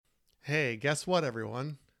Hey, guess what,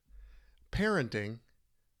 everyone? Parenting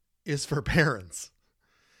is for parents.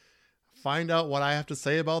 Find out what I have to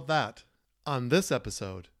say about that on this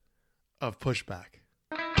episode of Pushback.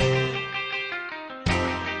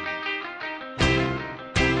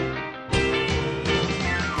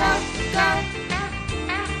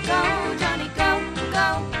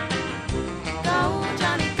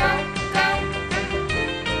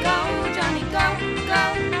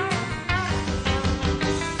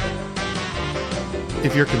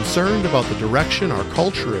 If you're concerned about the direction our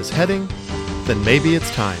culture is heading, then maybe it's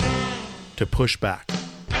time to push back.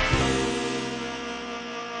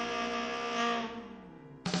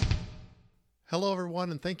 Hello, everyone,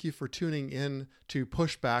 and thank you for tuning in to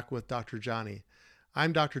Pushback with Dr. Johnny.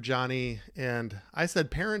 I'm Dr. Johnny, and I said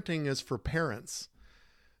parenting is for parents.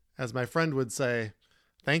 As my friend would say,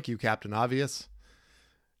 thank you, Captain Obvious.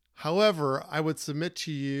 However, I would submit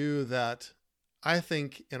to you that I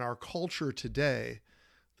think in our culture today,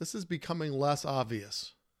 this is becoming less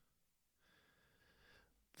obvious.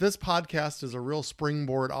 This podcast is a real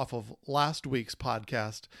springboard off of last week's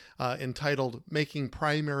podcast entitled Making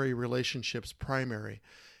Primary Relationships Primary.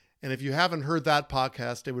 And if you haven't heard that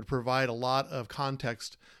podcast, it would provide a lot of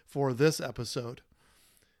context for this episode.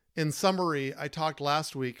 In summary, I talked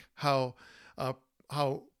last week how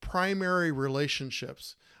primary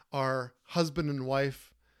relationships are husband and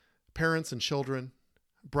wife, parents and children,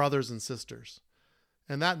 brothers and sisters.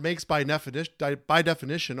 And that makes, by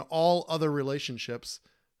definition, all other relationships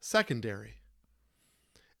secondary.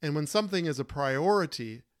 And when something is a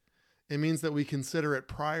priority, it means that we consider it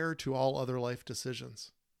prior to all other life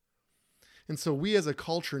decisions. And so we as a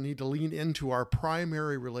culture need to lean into our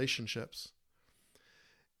primary relationships.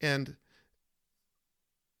 And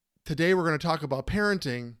today we're going to talk about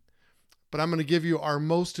parenting, but I'm going to give you our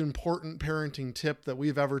most important parenting tip that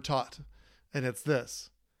we've ever taught. And it's this.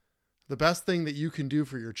 The best thing that you can do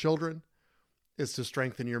for your children is to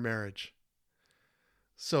strengthen your marriage.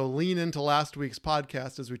 So lean into last week's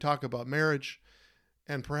podcast as we talk about marriage,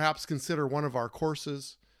 and perhaps consider one of our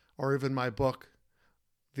courses or even my book,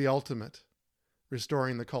 The Ultimate,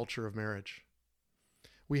 Restoring the Culture of Marriage.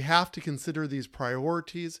 We have to consider these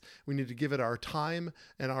priorities. We need to give it our time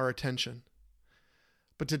and our attention.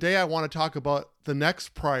 But today I want to talk about the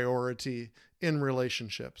next priority in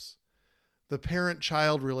relationships. The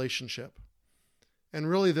parent-child relationship. And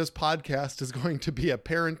really, this podcast is going to be a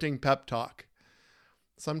parenting pep talk.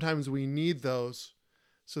 Sometimes we need those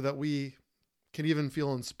so that we can even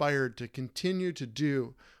feel inspired to continue to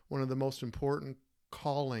do one of the most important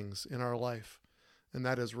callings in our life, and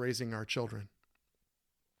that is raising our children.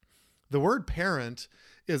 The word parent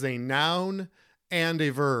is a noun and a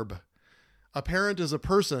verb. A parent is a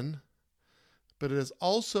person, but it is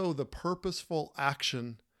also the purposeful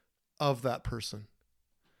action of that person.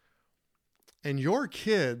 And your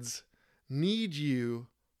kids need you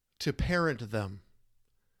to parent them.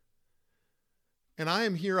 And I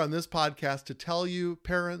am here on this podcast to tell you,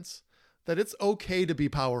 parents, that it's okay to be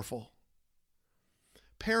powerful.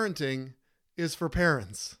 Parenting is for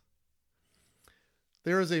parents.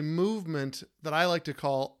 There is a movement that I like to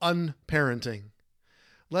call unparenting,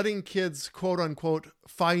 letting kids, quote unquote,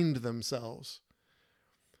 find themselves.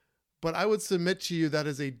 But I would submit to you that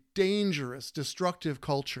is a dangerous, destructive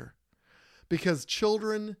culture because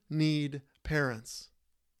children need parents.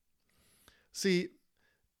 See,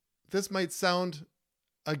 this might sound,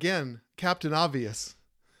 again, Captain Obvious,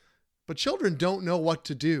 but children don't know what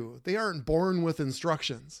to do. They aren't born with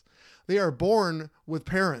instructions. They are born with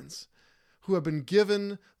parents who have been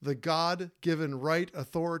given the God-given right,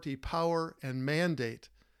 authority, power, and mandate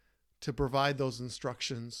to provide those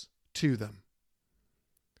instructions to them.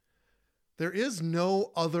 There is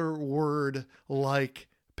no other word like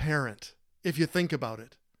parent, if you think about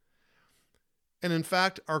it. And in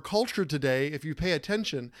fact, our culture today, if you pay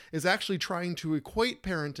attention, is actually trying to equate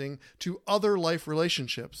parenting to other life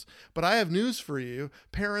relationships. But I have news for you.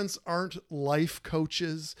 Parents aren't life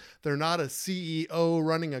coaches. They're not a CEO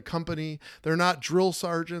running a company. They're not drill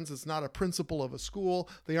sergeants. It's not a principal of a school.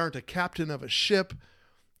 They aren't a captain of a ship.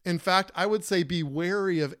 In fact, I would say be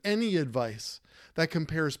wary of any advice that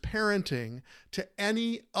compares parenting to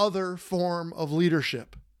any other form of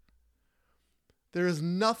leadership. There is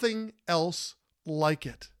nothing else like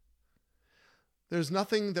it. There's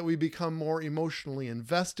nothing that we become more emotionally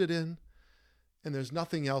invested in, and there's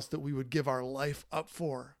nothing else that we would give our life up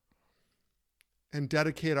for and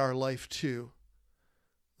dedicate our life to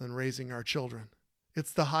than raising our children.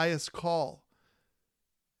 It's the highest call.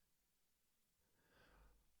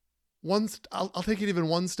 I'll take it even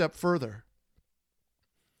one step further.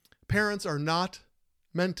 Parents are not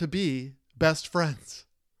meant to be best friends.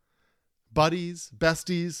 buddies,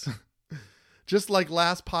 besties. Just like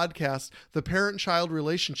last podcast, the parent-child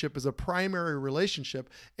relationship is a primary relationship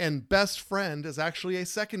and best friend is actually a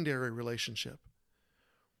secondary relationship.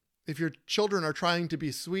 If your children are trying to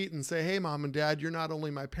be sweet and say, hey, mom and dad, you're not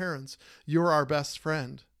only my parents, you're our best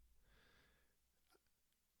friend,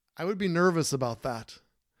 I would be nervous about that.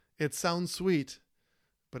 It sounds sweet,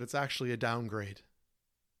 but it's actually a downgrade.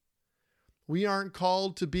 We aren't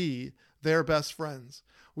called to be their best friends.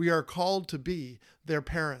 We are called to be their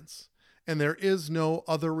parents, and there is no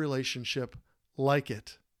other relationship like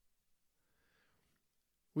it.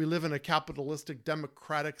 We live in a capitalistic,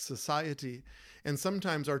 democratic society, and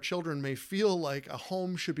sometimes our children may feel like a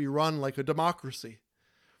home should be run like a democracy.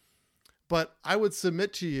 But I would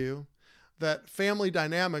submit to you that family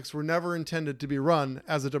dynamics were never intended to be run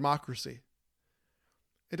as a democracy.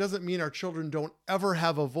 It doesn't mean our children don't ever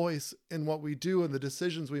have a voice in what we do and the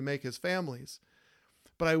decisions we make as families.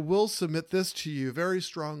 But I will submit this to you very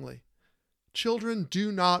strongly. Children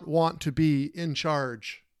do not want to be in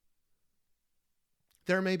charge.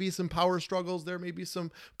 There may be some power struggles, there may be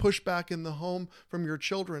some pushback in the home from your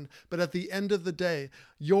children, but at the end of the day,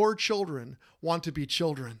 your children want to be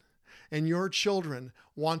children, and your children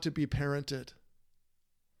want to be parented.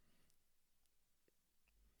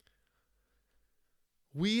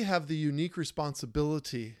 We have the unique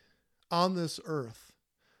responsibility on this earth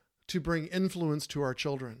to bring influence to our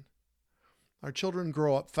children. Our children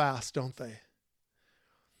grow up fast, don't they?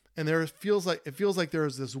 And it feels like there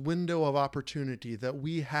is this window of opportunity that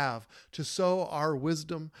we have to sow our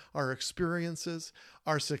wisdom, our experiences,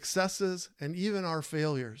 our successes, and even our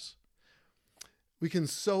failures. We can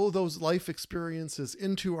sow those life experiences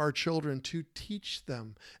into our children to teach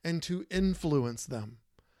them and to influence them.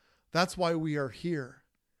 That's why we are here.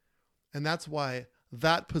 And that's why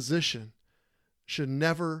that position should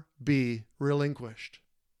never be relinquished.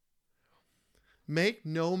 Make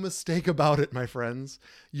no mistake about it, my friends.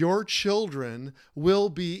 Your children will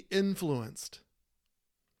be influenced.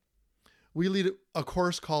 We lead a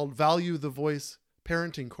course called Value the Voice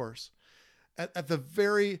Parenting Course. At the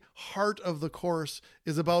very heart of the course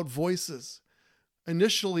is about voices.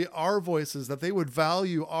 Initially, our voices, that they would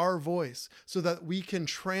value our voice so that we can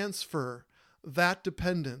transfer that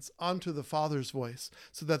dependence onto the Father's voice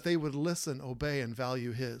so that they would listen, obey, and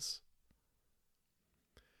value His.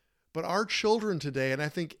 But our children today, and I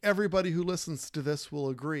think everybody who listens to this will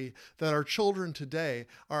agree, that our children today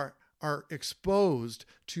are exposed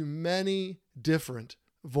to many different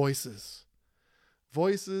voices.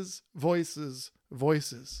 Voices, voices,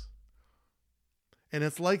 voices. And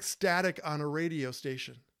it's like static on a radio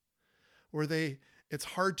station where it's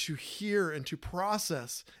hard to hear and to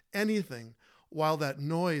process anything while that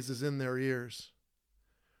noise is in their ears.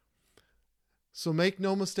 So make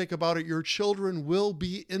no mistake about it, your children will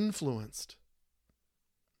be influenced.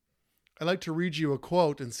 I'd like to read you a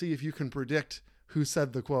quote and see if you can predict who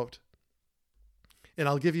said the quote. And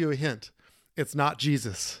I'll give you a hint. It's not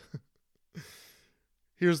Jesus.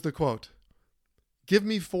 Here's the quote. Give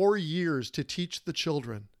me 4 years to teach the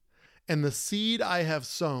children, and the seed I have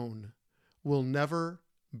sown will never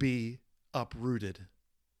be uprooted.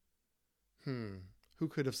 Who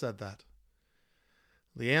could have said that?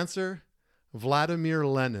 The answer, Vladimir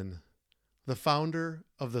Lenin, the founder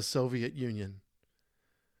of the Soviet Union.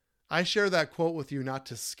 I share that quote with you not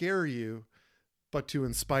to scare you, but to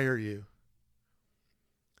inspire you.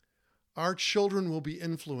 Our children will be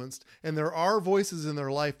influenced, and there are voices in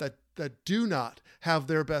their life that do not have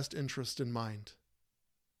their best interest in mind.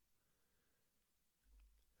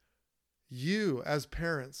 You, as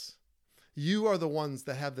parents, you are the ones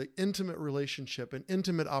that have the intimate relationship and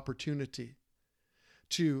intimate opportunity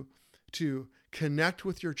to connect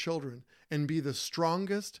with your children and be the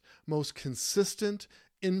strongest, most consistent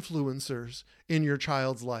influencers in your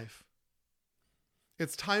child's life.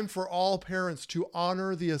 It's time for all parents to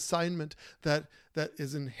honor the assignment that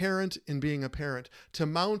is inherent in being a parent, to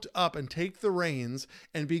mount up and take the reins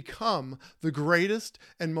and become the greatest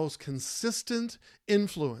and most consistent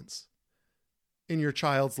influence in your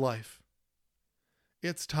child's life.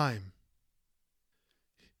 It's time.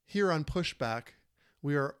 Here on Pushback,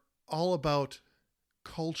 we are all about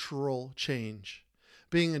cultural change,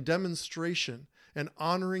 being a demonstration, an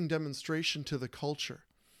honoring demonstration to the culture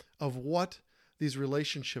of what these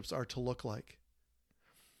relationships are to look like.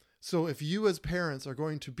 So if you as parents are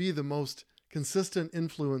going to be the most consistent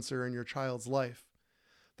influencer in your child's life,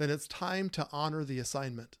 then it's time to honor the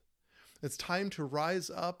assignment. It's time to rise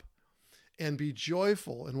up and be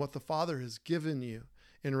joyful in what the Father has given you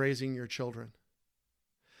in raising your children.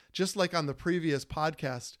 Just like on the previous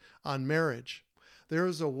podcast on marriage, there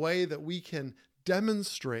is a way that we can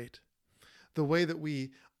demonstrate the way that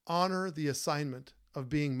we honor the assignment of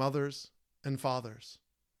being mothers and fathers.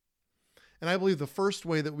 And I believe the first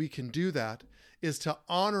way that we can do that is to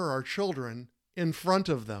honor our children in front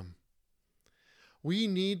of them. We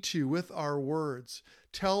need to, with our words,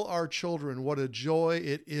 tell our children what a joy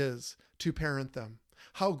it is to parent them,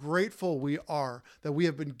 how grateful we are that we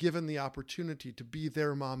have been given the opportunity to be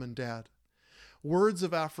their mom and dad. Words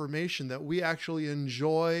of affirmation that we actually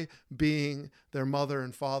enjoy being their mother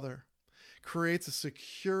and father creates a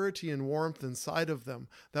security and warmth inside of them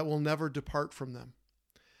that will never depart from them.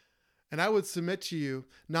 And I would submit to you,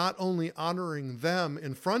 not only honoring them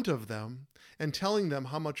in front of them and telling them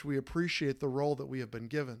how much we appreciate the role that we have been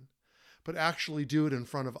given, but actually do it in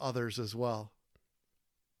front of others as well.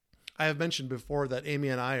 I have mentioned before that Amy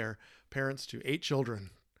and I are parents to 8 children.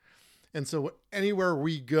 And so anywhere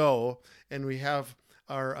we go and we have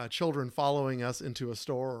our children following us into a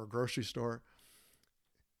store or a grocery store,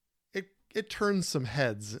 it turns some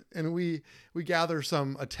heads and we gather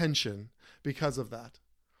some attention because of that.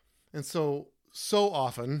 And so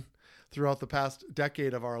often throughout the past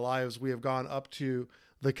decade of our lives, we have gone up to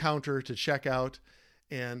the counter to check out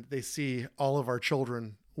and they see all of our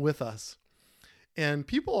children with us. And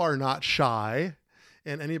people are not shy.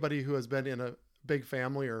 And anybody who has been in a big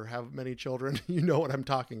family or have many children, you know what I'm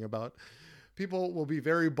talking about. People will be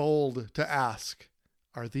very bold to ask,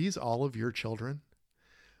 "Are these all of your children?"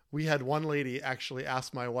 We had one lady actually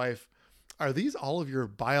ask my wife, "Are these all of your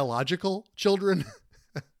biological children?"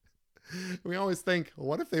 We always think, well,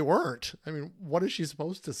 what if they weren't? I mean, what is she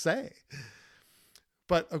supposed to say?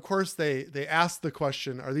 But of course, they ask the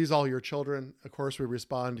question, "Are these all your children?" Of course, we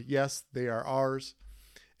respond, "Yes, they are ours."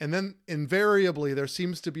 And then invariably, there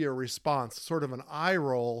seems to be a response, sort of an eye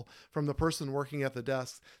roll from the person working at the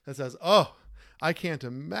desk that says, "Oh, I can't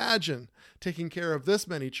imagine taking care of this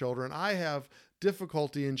many children. I have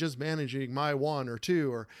difficulty in just managing my 1 or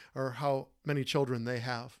 2 or how many children they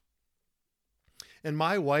have." And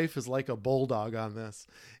my wife is like a bulldog on this.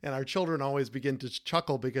 And our children always begin to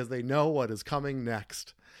chuckle because they know what is coming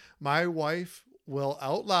next. My wife will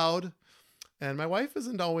out loud, and my wife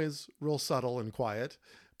isn't always real subtle and quiet,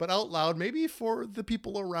 but out loud, maybe for the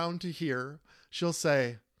people around to hear, she'll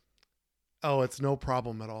say, "Oh, it's no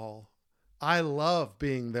problem at all. I love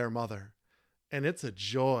being their mother, and it's a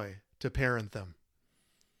joy to parent them."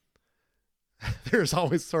 There's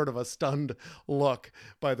always sort of a stunned look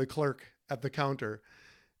by the clerk at the counter.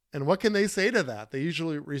 And what can they say to that? They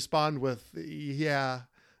usually respond with, yeah,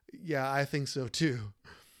 I think so too.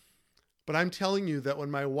 But I'm telling you that when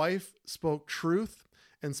my wife spoke truth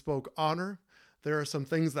and spoke honor, there are some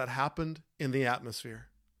things that happened in the atmosphere.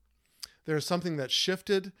 There's something that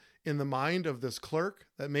shifted in the mind of this clerk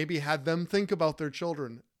that maybe had them think about their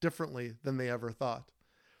children differently than they ever thought.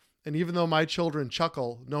 And even though my children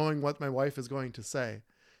chuckle knowing what my wife is going to say,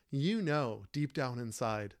 you know deep down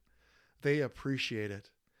inside, they appreciate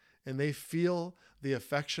it, and they feel the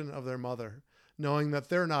affection of their mother, knowing that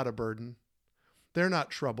they're not a burden, they're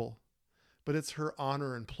not trouble, but it's her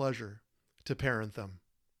honor and pleasure to parent them.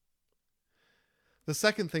 The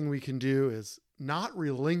second thing we can do is not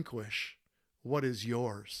relinquish what is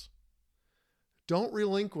yours. Don't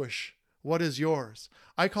relinquish what is yours.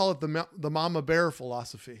 I call it the mama bear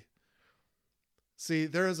philosophy. See,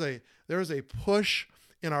 there is a push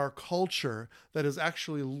in our culture that is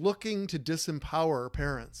actually looking to disempower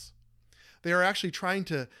parents. They are actually trying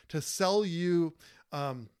to sell you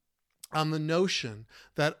on the notion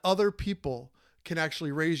that other people can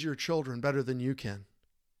actually raise your children better than you can.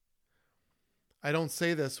 I don't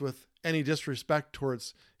say this with any disrespect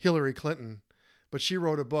towards Hillary Clinton, but she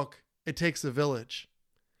wrote a book, It Takes a Village.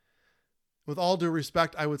 With all due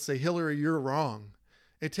respect, I would say, Hillary, you're wrong.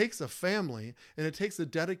 It takes a family and it takes a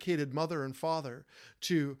dedicated mother and father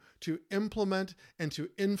to implement and to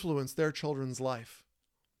influence their children's life.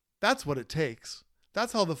 That's what it takes.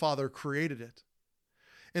 That's how the Father created it.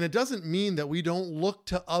 And it doesn't mean that we don't look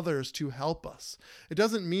to others to help us. It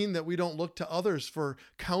doesn't mean that we don't look to others for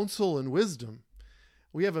counsel and wisdom.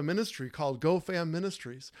 We have a ministry called GoFam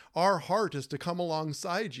Ministries. Our heart is to come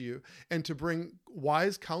alongside you and to bring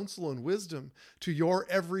wise counsel and wisdom to your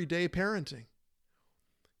everyday parenting.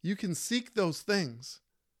 You can seek those things,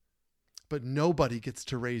 but nobody gets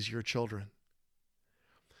to raise your children.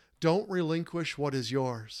 Don't relinquish what is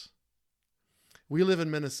yours. We live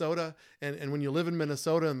in Minnesota, and when you live in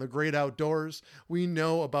Minnesota in the great outdoors, we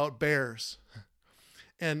know about bears.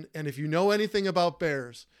 And if you know anything about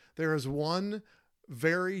bears, there is one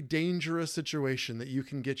very dangerous situation that you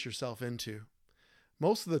can get yourself into.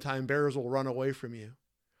 Most of the time, bears will run away from you.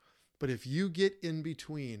 But if you get in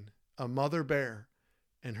between a mother bear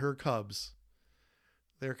and her cubs,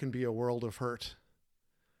 there can be a world of hurt.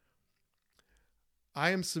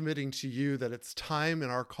 I am submitting to you that it's time in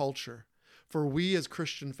our culture for we as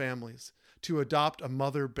Christian families to adopt a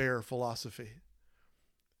mother bear philosophy.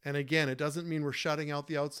 And again, it doesn't mean we're shutting out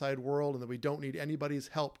the outside world and that we don't need anybody's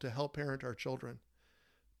help to help parent our children.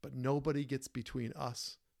 But nobody gets between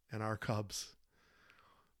us and our cubs.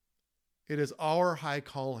 It is our high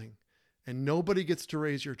calling, and nobody gets to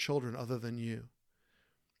raise your children other than you.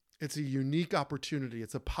 It's a unique opportunity.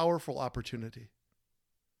 It's a powerful opportunity.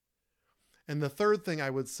 And the third thing I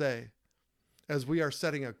would say, as we are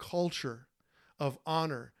setting a culture of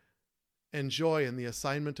honor and joy in the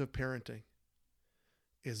assignment of parenting,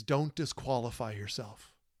 is don't disqualify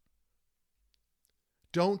yourself.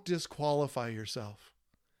 Don't disqualify yourself.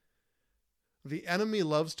 The enemy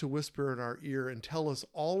loves to whisper in our ear and tell us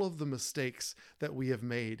all of the mistakes that we have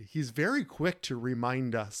made. He's very quick to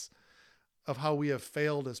remind us of how we have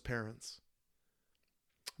failed as parents.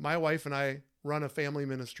 My wife and I run a family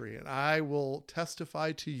ministry, and I will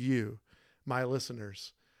testify to you, my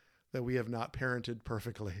listeners, that we have not parented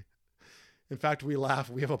perfectly. In fact, we laugh.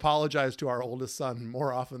 We have apologized to our oldest son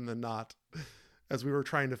more often than not as we were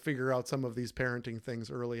trying to figure out some of these parenting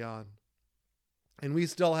things early on. And we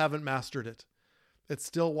still haven't mastered it. It's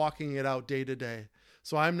still walking it out day to day.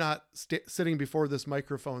 So I'm not sitting before this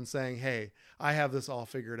microphone saying, hey, I have this all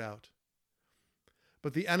figured out.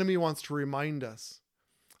 But the enemy wants to remind us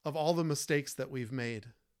of all the mistakes that we've made.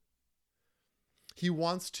 He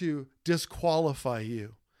wants to disqualify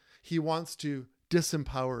you. He wants to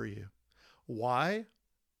disempower you. Why?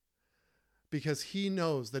 Because he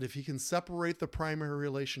knows that if he can separate the primary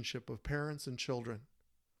relationship of parents and children,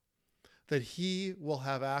 that he will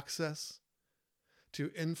have access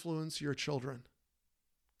to influence your children.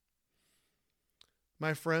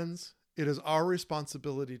 My friends, it is our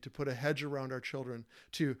responsibility to put a hedge around our children,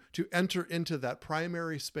 to enter into that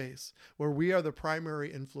primary space where we are the primary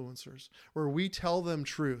influencers, where we tell them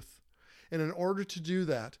truth. And in order to do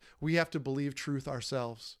that, we have to believe truth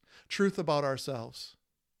ourselves, truth about ourselves.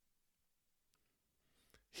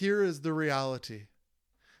 Here is the reality.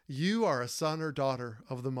 You are a son or daughter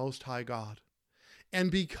of the Most High God. And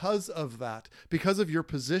because of that, because of your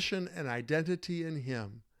position and identity in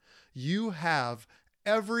Him, you have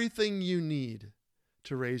everything you need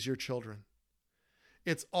to raise your children.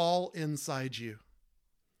 It's all inside you.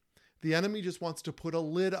 The enemy just wants to put a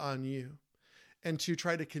lid on you and to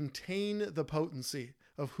try to contain the potency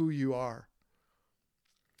of who you are.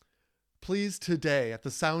 Please today, at the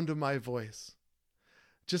sound of my voice,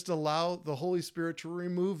 just allow the Holy Spirit to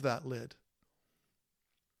remove that lid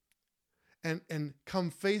and come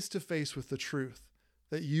face to face with the truth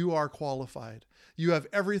that you are qualified. You have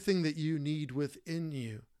everything that you need within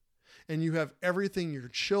you, and you have everything your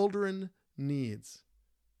children needs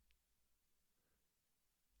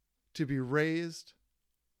to be raised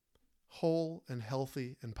whole and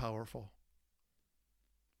healthy and powerful.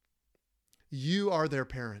 You are their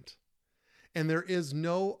parent, and there is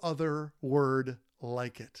no other word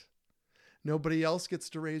like it. Nobody else gets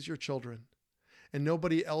to raise your children, and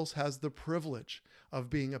nobody else has the privilege of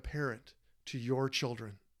being a parent to your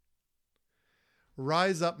children.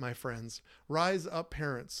 Rise up, my friends. Rise up,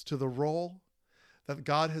 parents, to the role that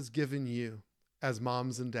God has given you as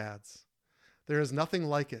moms and dads. There is nothing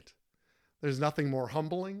like it. There's nothing more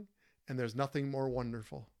humbling, and there's nothing more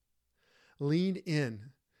wonderful. Lean in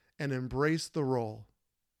and embrace the role.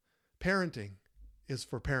 Parenting is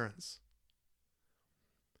for parents.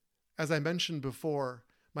 As I mentioned before,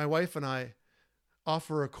 my wife and I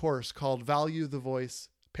offer a course called Value the Voice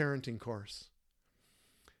Parenting Course.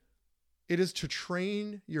 It is to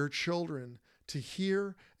train your children to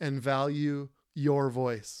hear and value your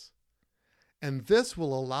voice. And this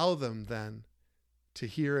will allow them then to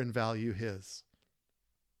hear and value His.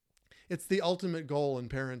 It's the ultimate goal in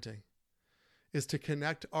parenting, is to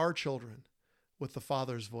connect our children with the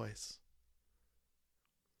Father's voice.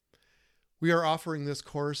 We are offering this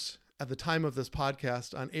course at the time of this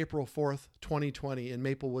podcast on April 4th, 2020 in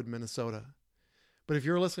Maplewood, Minnesota. But if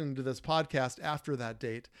you're listening to this podcast after that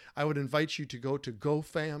date, I would invite you to go to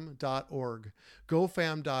gofam.org,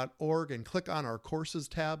 gofam.org, and click on our courses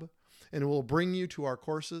tab, and it will bring you to our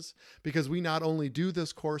courses, because we not only do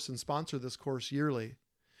this course and sponsor this course yearly,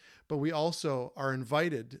 but we also are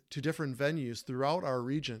invited to different venues throughout our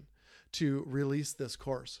region to release this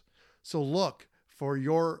course. So look for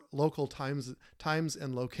your local times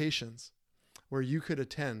and locations where you could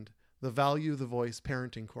attend the Value the Voice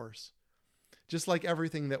parenting course. Just like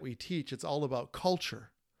everything that we teach, it's all about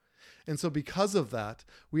culture. And so because of that,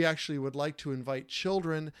 we actually would like to invite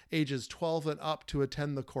children ages 12 and up to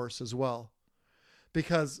attend the course as well.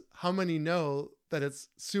 Because how many know that it's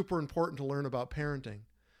super important to learn about parenting,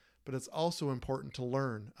 but it's also important to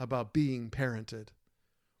learn about being parented.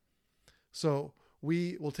 So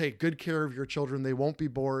we will take good care of your children. They won't be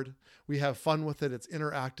bored. We have fun with it. It's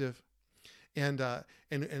interactive. And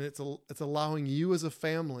it's allowing you as a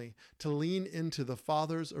family to lean into the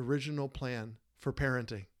Father's original plan for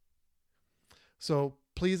parenting. So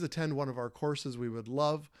please attend one of our courses. We would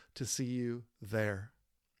love to see you there.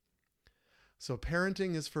 So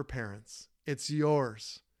parenting is for parents. It's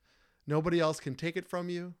yours. Nobody else can take it from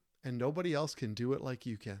you, and nobody else can do it like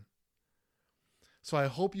you can. So I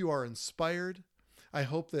hope you are inspired. I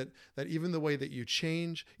hope that even the way that you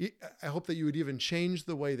change, I hope that you would even change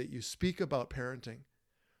the way that you speak about parenting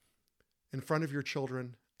in front of your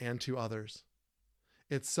children and to others.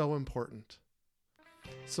 It's so important.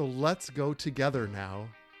 So let's go together now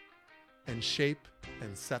and shape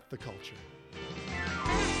and set the culture.